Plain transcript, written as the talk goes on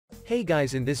Hey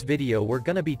guys, in this video we're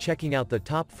gonna be checking out the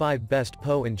top 5 best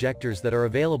PoE injectors that are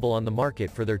available on the market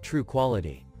for their true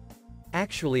quality.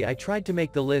 Actually, I tried to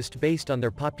make the list based on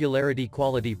their popularity,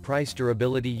 quality, price,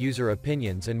 durability, user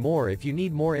opinions and more. If you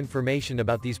need more information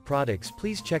about these products,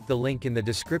 please check the link in the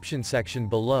description section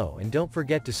below and don't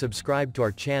forget to subscribe to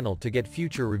our channel to get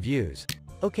future reviews.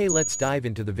 Okay, let's dive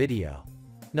into the video.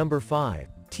 Number 5.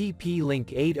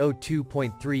 TP-Link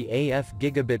 802.3 AF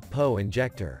Gigabit PoE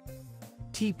Injector.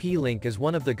 TP-Link is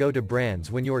one of the go-to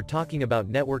brands when you're talking about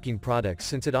networking products,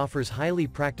 since it offers highly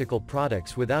practical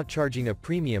products without charging a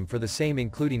premium for the same,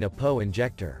 including a PoE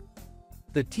injector.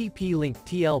 The TP-Link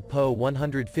TL-PoE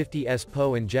 150S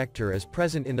PoE injector is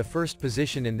present in the first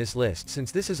position in this list,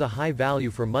 since this is a high value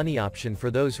for money option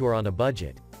for those who are on a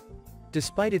budget.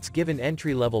 Despite its given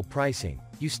entry-level pricing,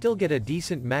 you still get a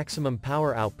decent maximum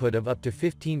power output of up to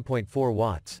 15.4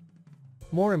 watts.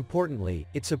 More importantly,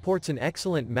 it supports an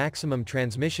excellent maximum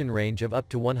transmission range of up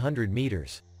to 100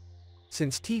 meters.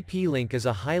 Since TP-Link is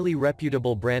a highly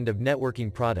reputable brand of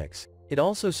networking products, it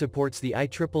also supports the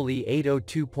IEEE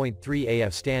 802.3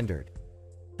 AF standard.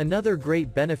 Another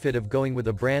great benefit of going with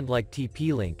a brand like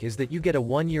TP-Link is that you get a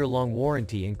 1-year-long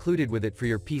warranty included with it for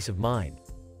your peace of mind.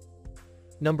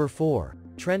 Number 4.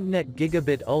 TRENDnet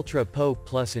Gigabit Ultra PoE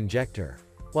Plus Injector.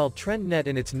 While TRENDnet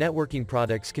and its networking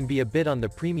products can be a bit on the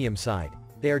premium side,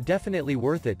 they are definitely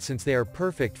worth it since they are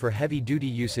perfect for heavy-duty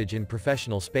usage in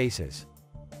professional spaces.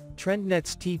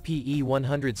 TRENDnet's TPE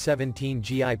 117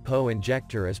 GI PoE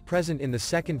injector is present in the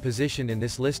second position in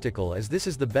this listicle, as this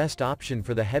is the best option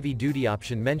for the heavy-duty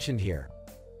option mentioned here.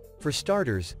 For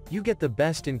starters, you get the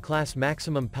best-in-class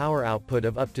maximum power output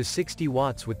of up to 60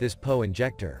 watts with this PoE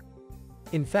injector.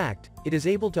 In fact, it is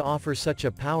able to offer such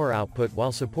a power output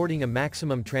while supporting a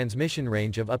maximum transmission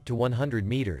range of up to 100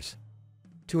 meters.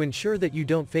 To ensure that you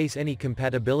don't face any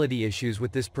compatibility issues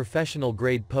with this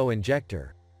professional-grade PoE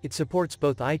injector, it supports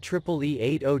both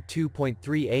IEEE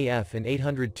 802.3 AF and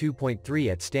 802.3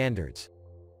 AT standards.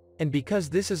 And because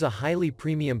this is a highly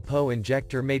premium PoE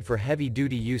injector made for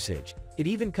heavy-duty usage, it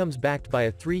even comes backed by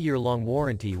a 3-year-long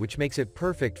warranty, which makes it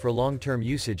perfect for long-term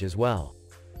usage as well.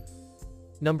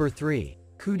 Number 3.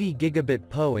 Cudy Gigabit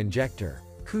PoE Injector.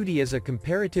 Cudy is a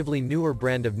comparatively newer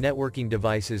brand of networking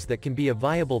devices that can be a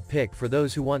viable pick for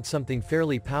those who want something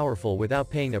fairly powerful without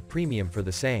paying a premium for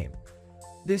the same.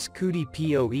 This Cudy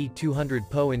PoE 200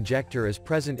 PoE injector is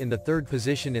present in the third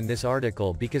position in this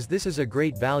article because this is a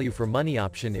great value for money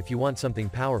option if you want something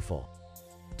powerful.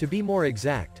 To be more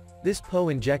exact, this PoE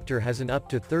injector has an up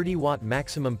to 30 watt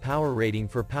maximum power rating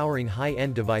for powering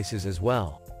high-end devices as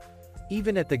well.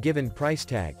 Even at the given price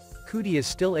tag, Cudy is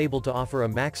still able to offer a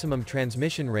maximum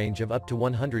transmission range of up to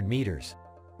 100 meters.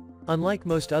 Unlike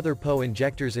most other PoE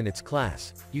injectors in its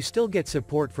class, you still get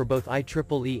support for both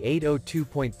IEEE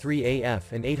 802.3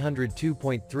 AF and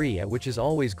 802.3 AT, which is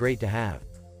always great to have.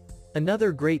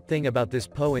 Another great thing about this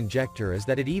PoE injector is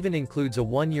that it even includes a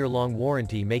 1-year-long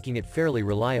warranty, making it fairly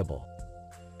reliable.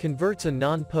 Converts a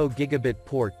non-PoE gigabit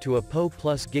port to a PoE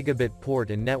plus gigabit port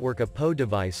and network a PoE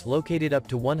device located up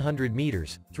to 100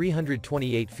 meters,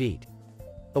 328 feet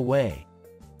away.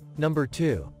 Number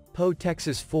 2. PoE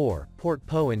Texas 4 Port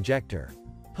PoE Injector.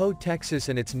 PoE Texas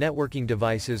and its networking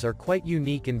devices are quite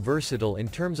unique and versatile in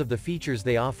terms of the features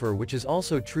they offer, which is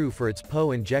also true for its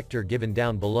PoE injector given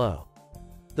down below.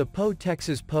 The PoE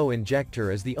Texas PoE injector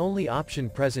is the only option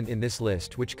present in this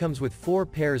list, which comes with 4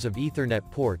 pairs of Ethernet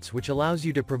ports, which allows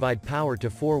you to provide power to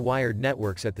 4 wired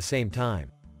networks at the same time.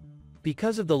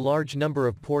 Because of the large number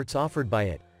of ports offered by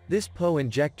it, this PoE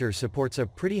injector supports a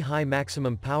pretty high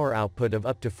maximum power output of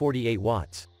up to 48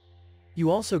 watts.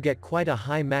 You also get quite a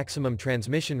high maximum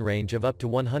transmission range of up to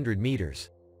 100 meters.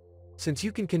 Since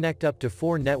you can connect up to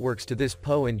 4 networks to this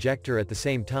PoE injector at the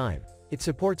same time, it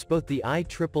supports both the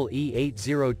IEEE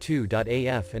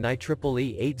 802.AF and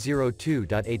IEEE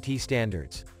 802.AT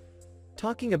standards.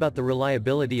 Talking about the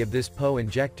reliability of this PoE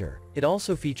injector, it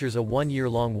also features a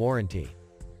 1-year-long warranty.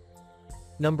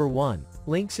 Number 1.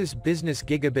 Linksys Business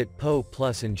Gigabit PoE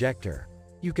Plus Injector.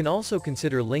 You can also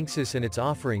consider Linksys and its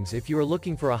offerings if you are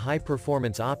looking for a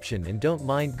high-performance option and don't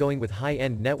mind going with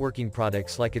high-end networking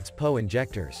products like its PoE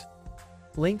injectors.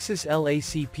 Linksys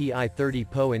LACP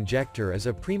i30 PoE injector is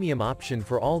a premium option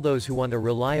for all those who want a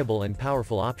reliable and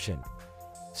powerful option.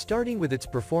 Starting with its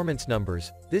performance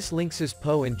numbers, this Linksys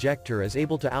PoE injector is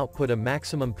able to output a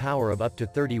maximum power of up to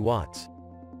 30 watts.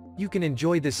 You can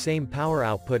enjoy this same power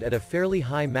output at a fairly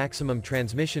high maximum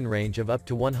transmission range of up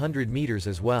to 100 meters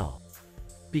as well.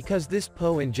 Because this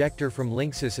PoE injector from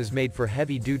Linksys is made for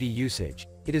heavy-duty usage,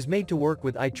 it is made to work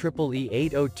with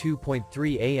IEEE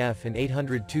 802.3 AF and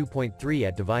 802.3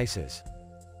 AT devices.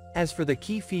 As for the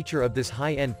key feature of this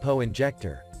high-end PoE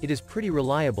injector, it is pretty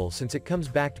reliable since it comes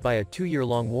backed by a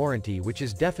 2-year-long warranty, which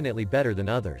is definitely better than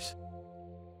others.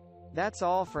 That's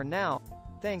all for now.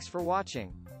 Thanks for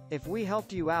watching. If we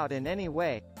helped you out in any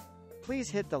way, please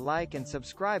hit the like and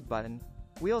subscribe button.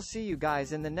 We'll see you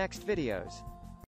guys in the next videos.